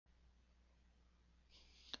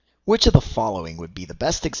Which of the following would be the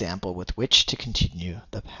best example with which to continue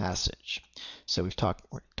the passage? So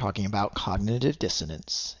we're talking about cognitive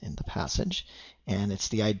dissonance in the passage, and it's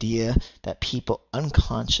the idea that people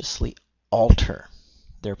unconsciously alter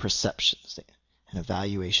their perceptions and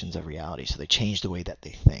evaluations of reality. So they change the way that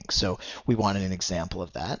they think. So we wanted an example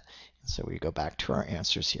of that. So we go back to our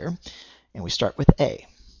answers here, and we start with A.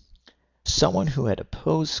 Someone who had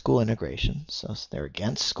opposed school integration, so they're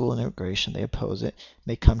against school integration, they oppose it,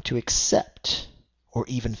 may come to accept or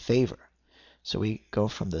even favor. So we go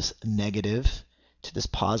from this negative to this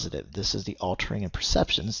positive. This is the altering of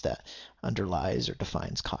perceptions that underlies or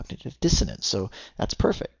defines cognitive dissonance. So that's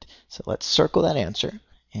perfect. So let's circle that answer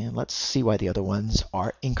and let's see why the other ones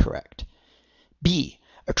are incorrect. B.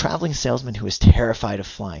 A traveling salesman who is terrified of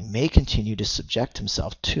flying may continue to subject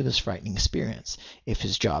himself to this frightening experience if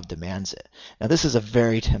his job demands it. Now, this is a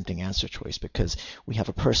very tempting answer choice because we have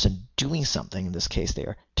a person doing something. In this case, they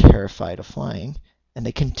are terrified of flying, and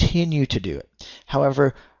they continue to do it.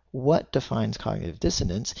 However, what defines cognitive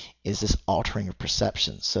dissonance is this altering of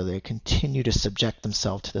perceptions. So they continue to subject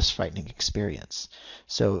themselves to this frightening experience.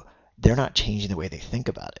 So they're not changing the way they think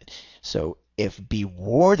about it. So if B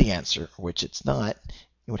were the answer, which it's not,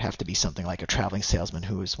 it would have to be something like a traveling salesman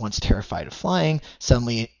who was once terrified of flying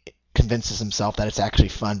suddenly convinces himself that it's actually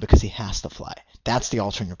fun because he has to fly. That's the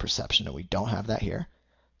altering of perception, and we don't have that here.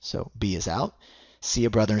 So B is out. C, a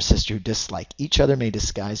brother and sister who dislike each other may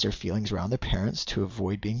disguise their feelings around their parents to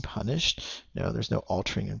avoid being punished. No, there's no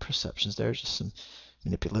altering in perceptions there, just some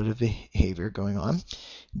manipulative behavior going on.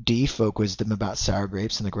 D, folk wisdom about sour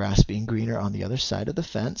grapes and the grass being greener on the other side of the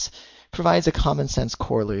fence provides a common sense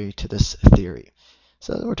corollary to this theory.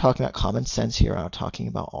 So we're talking about common sense here. I'm talking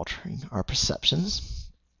about altering our perceptions.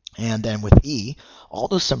 And then with E,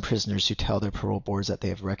 although some prisoners who tell their parole boards that they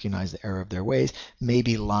have recognized the error of their ways may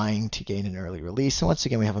be lying to gain an early release. And once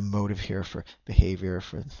again, we have a motive here for behavior,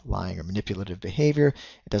 for lying or manipulative behavior.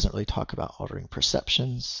 It doesn't really talk about altering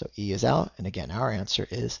perceptions. So E is out. And again, our answer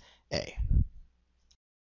is A.